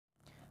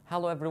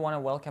Hello everyone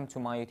and welcome to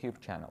my YouTube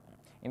channel.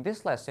 In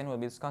this lesson we'll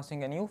be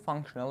discussing a new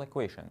functional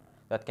equation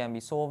that can be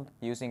solved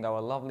using our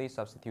lovely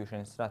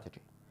substitution strategy.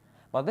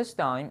 But this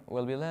time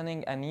we'll be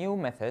learning a new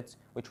method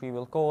which we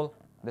will call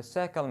the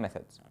circle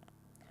method.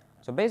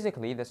 So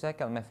basically the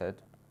circle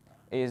method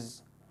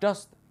is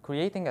just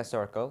creating a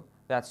circle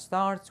that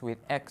starts with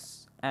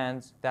x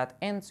and that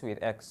ends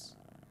with x.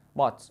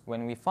 But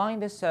when we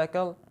find this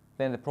circle,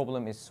 then the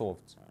problem is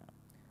solved.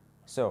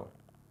 So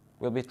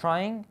we'll be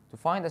trying to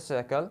find a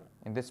circle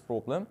in this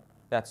problem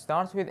that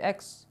starts with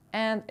x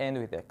and ends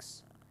with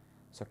x.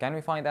 So can we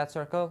find that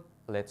circle?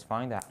 Let's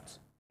find out.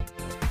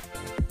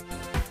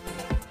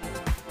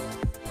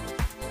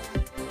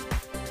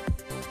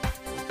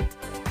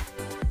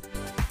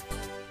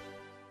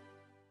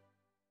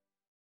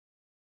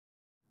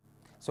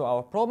 So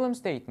our problem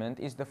statement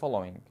is the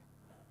following.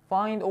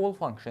 Find all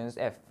functions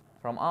f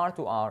from r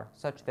to r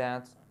such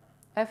that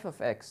f of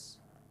x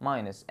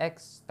minus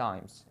x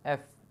times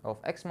f of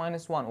x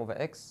minus 1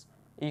 over x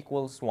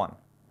equals 1.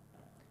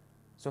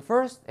 So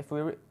first, if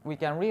we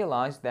can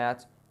realize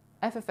that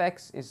f of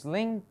x is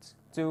linked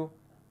to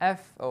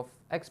f of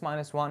x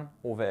minus 1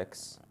 over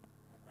x.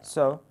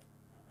 So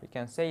we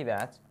can say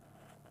that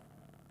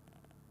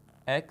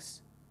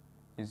x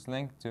is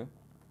linked to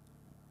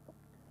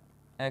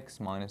x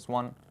minus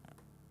 1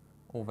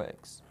 over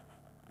x.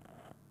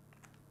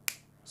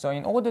 So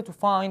in order to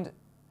find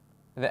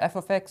the f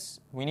of x,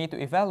 we need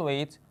to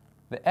evaluate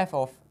the f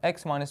of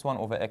x minus 1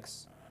 over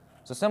x.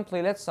 So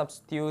simply let's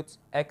substitute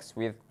x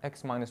with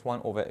x minus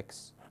 1 over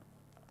x.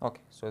 Okay,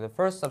 so the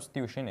first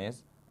substitution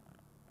is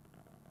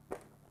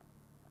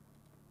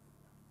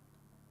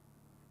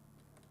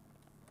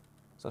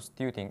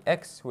substituting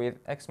x with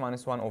x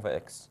minus 1 over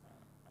x.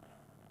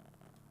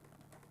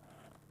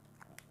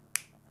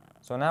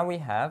 So now we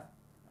have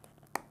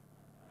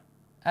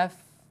f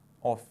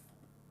of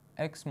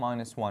x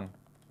minus 1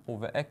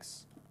 over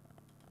x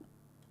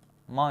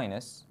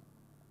minus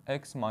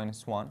x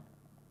minus 1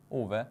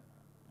 over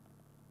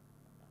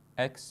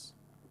x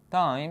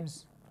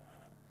times,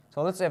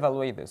 so let's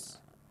evaluate this.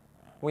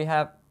 We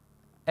have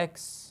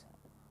x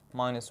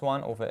minus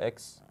 1 over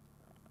x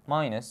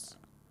minus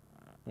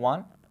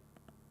 1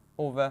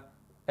 over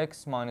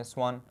x minus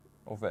 1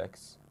 over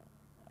x.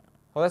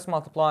 So let's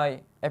multiply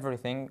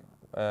everything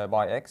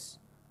by x.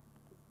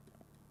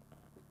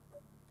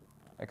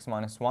 X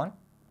minus 1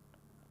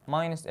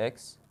 minus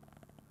x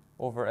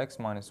over x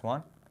minus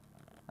 1,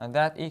 and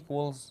that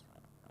equals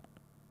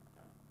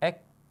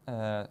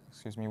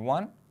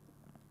 1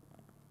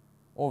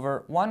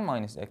 over 1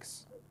 minus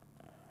x.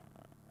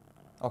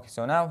 Okay,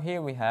 so now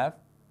here we have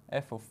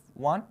f of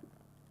 1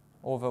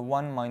 over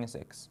 1 minus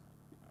x,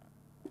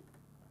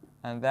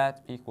 and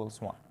that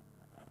equals 1.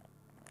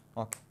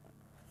 Okay,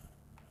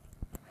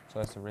 so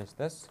let's erase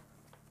this.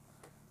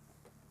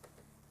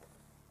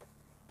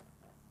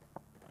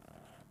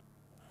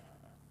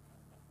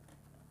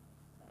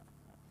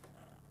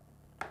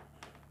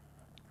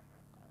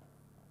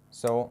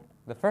 So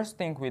the first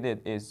thing we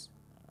did is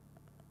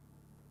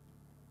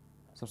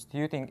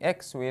substituting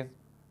x with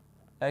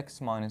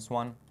x minus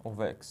 1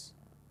 over x,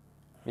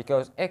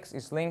 because x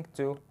is linked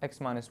to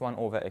x minus 1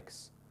 over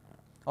x.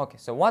 Okay,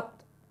 so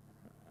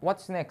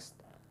what's next?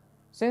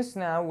 Since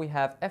now we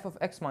have f of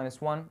x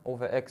minus 1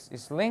 over x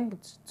is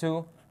linked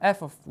to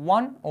f of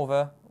 1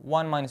 over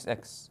 1 minus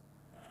x.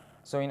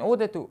 So in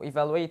order to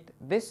evaluate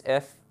this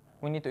f,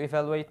 we need to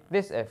evaluate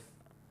this f.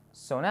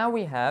 So now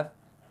we have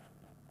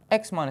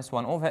x minus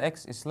 1 over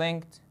x is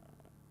linked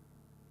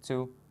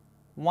to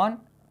 1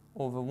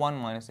 over 1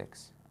 minus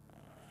x.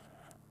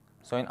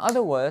 So in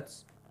other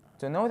words,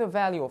 to know the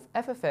value of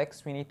f of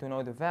x, we need to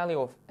know the value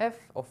of f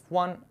of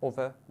 1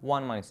 over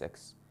 1 minus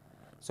x.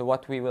 So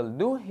what we will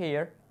do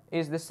here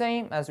is the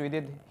same as we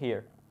did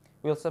here.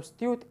 We'll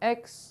substitute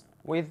x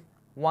with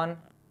 1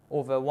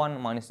 over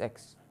 1 minus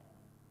x,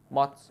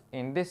 but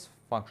in this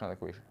functional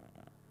equation.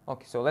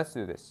 Okay, so let's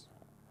do this.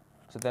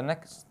 So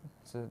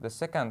the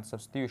second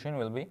substitution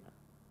will be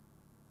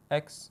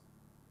x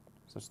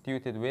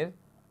substituted with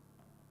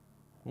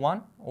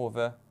 1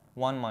 over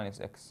 1 minus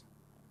x,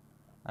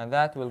 and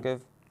that will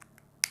give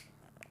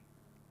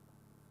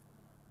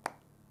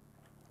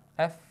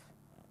f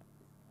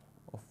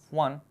of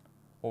 1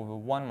 over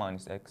 1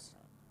 minus x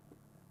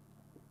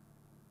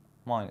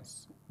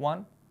minus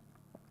 1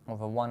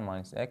 over 1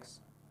 minus x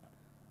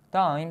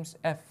times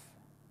f.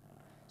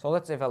 So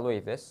let's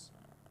evaluate this.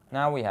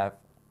 Now we have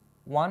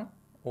 1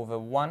 over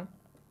 1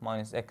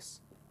 minus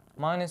x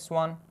minus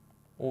 1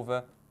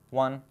 over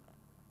 1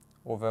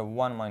 over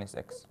 1 minus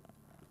x.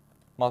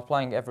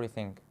 Multiplying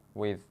everything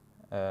with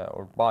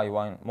or by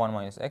 1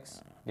 minus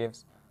x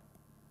gives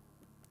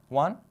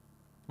 1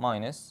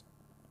 minus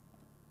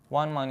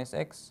 1 minus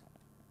x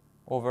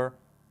over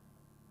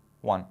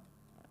 1.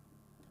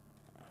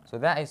 So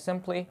that is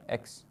simply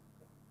x.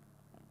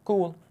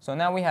 Cool. So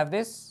now we have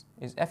this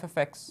is f of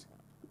x,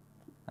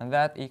 and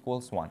that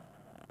equals 1.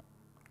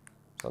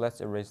 So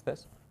let's erase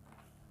this.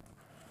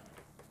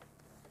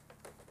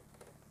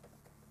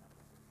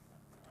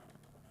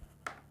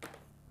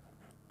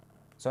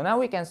 So now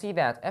we can see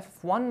that f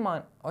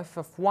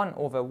of 1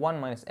 over 1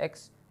 minus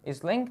x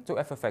is linked to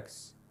f of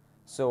x.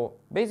 So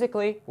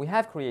basically, we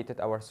have created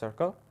our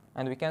circle,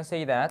 and we can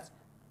say that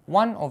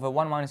 1 over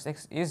 1 minus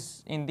x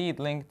is indeed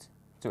linked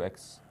to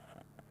x.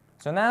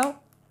 So now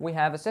we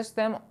have a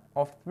system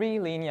of 3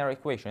 linear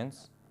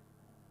equations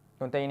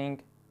containing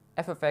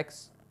f of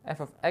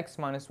x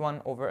minus 1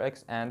 over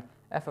x, and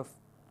f of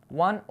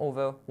 1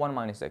 over 1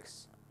 minus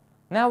x.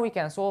 Now we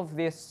can solve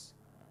these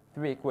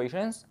 3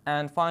 equations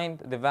and find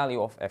the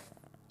value of f.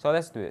 So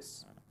let's do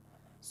this.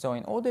 So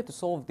in order to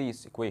solve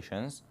these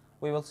equations,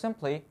 we will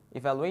simply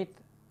evaluate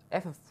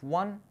f of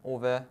 1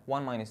 over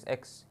 1 minus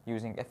x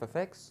using f of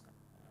x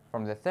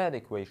from the third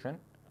equation,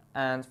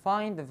 and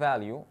find the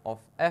value of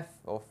f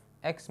of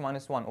x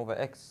minus 1 over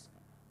x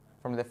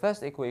from the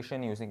first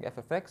equation using f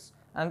of x,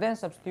 and then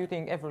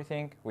substituting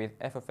everything with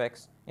f of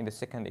x in the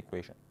second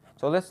equation.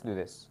 So let's do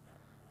this.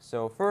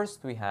 So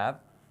first we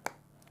have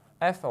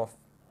f of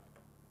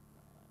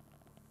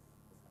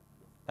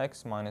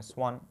x minus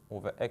 1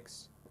 over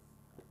x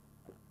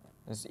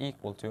is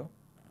equal to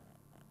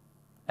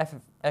f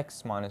of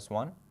x minus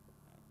 1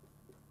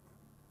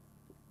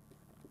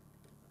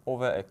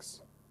 over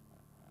x.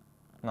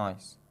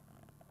 Nice.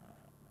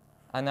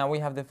 And now we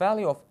have the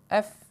value of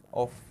f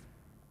of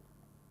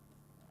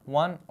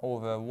 1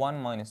 over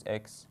 1 minus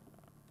x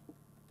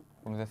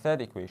from the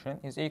third equation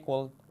is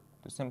equal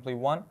to simply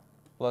 1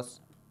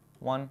 plus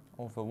 1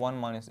 over 1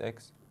 minus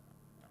x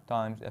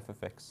times f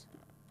of x.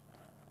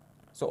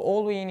 So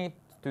all we need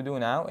to do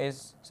now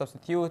is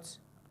substitute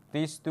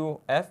these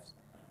two f's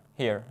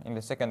here in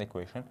the second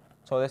equation.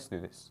 So let's do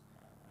this.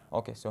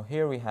 Okay, so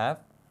here we have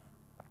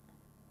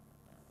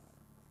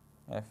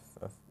f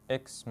of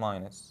x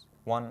minus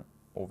 1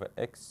 over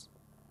x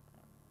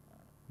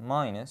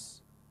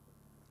minus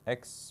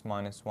x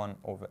minus 1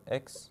 over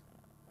x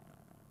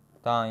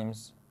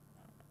times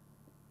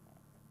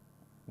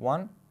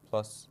 1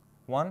 plus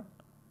 1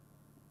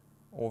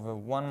 over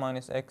 1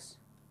 minus x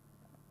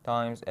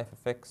times f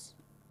of x,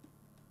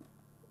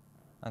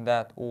 and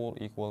that all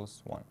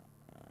equals 1.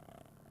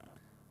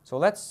 So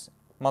let's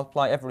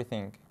multiply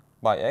everything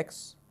by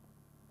x.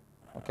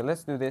 Okay,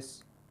 let's do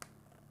this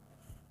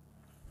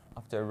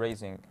after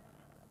erasing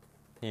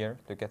here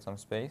to get some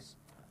space.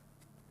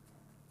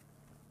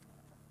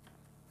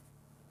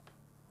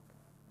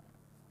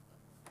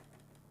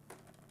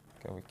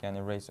 Okay, we can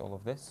erase all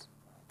of this.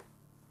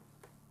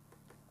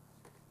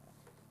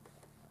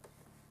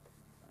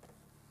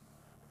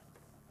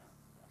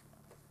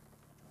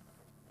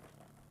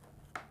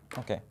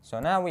 Okay, so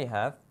now we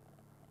have,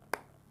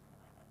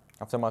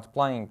 after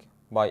multiplying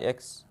by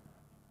x,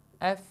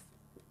 f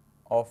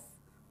of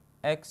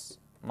x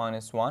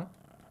minus 1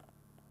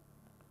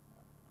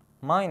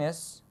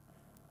 minus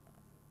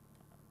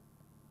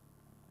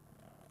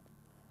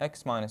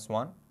x minus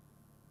 1,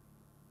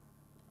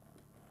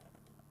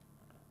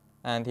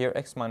 and here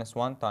x minus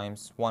 1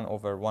 times 1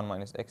 over 1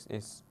 minus x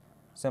is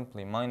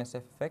simply minus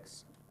f of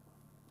x,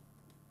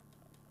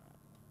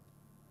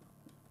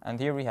 and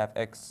here we have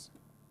x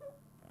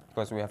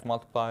because we have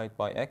multiplied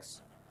by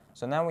x.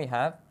 So now we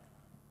have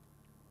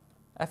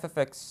f of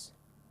x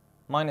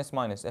minus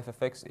minus f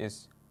of x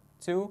is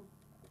 2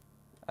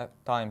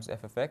 times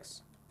f of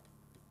x,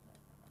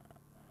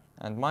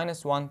 and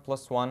minus 1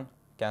 plus 1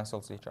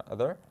 cancels each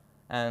other,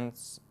 and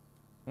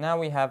now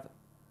we have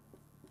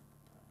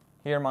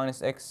here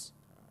minus x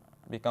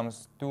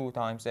becomes 2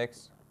 times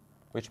x,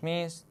 which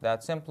means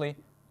that simply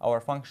our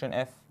function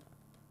f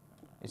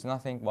is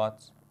nothing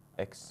but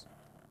x.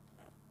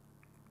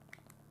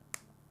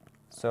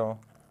 So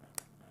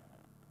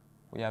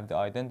we have the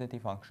identity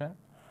function.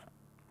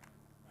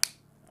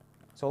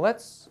 So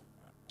let's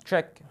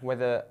check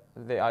whether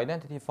the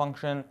identity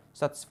function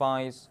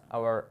satisfies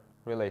our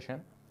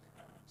relation.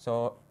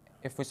 So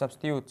if we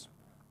substitute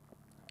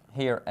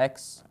here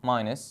x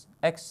minus,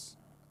 x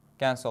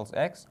cancels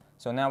x,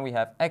 so now we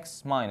have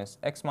x minus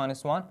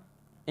 1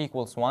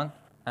 equals 1,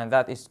 and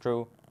that is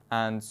true,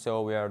 and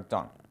so we are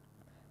done.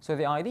 So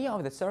the idea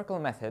of the circle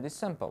method is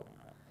simple.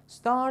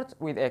 Start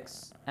with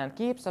x and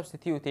keep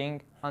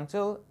substituting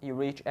until you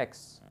reach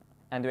x,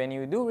 and when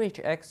you do reach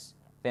x,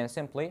 then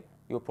simply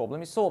your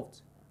problem is solved.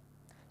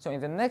 So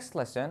in the next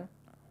lesson,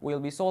 we'll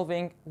be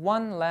solving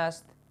one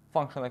last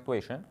functional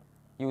equation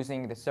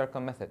using the circle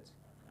method.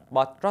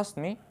 But trust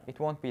me, it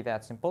won't be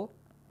that simple.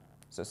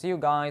 So see you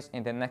guys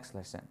in the next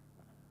lesson.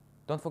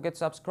 Don't forget to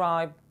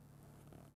subscribe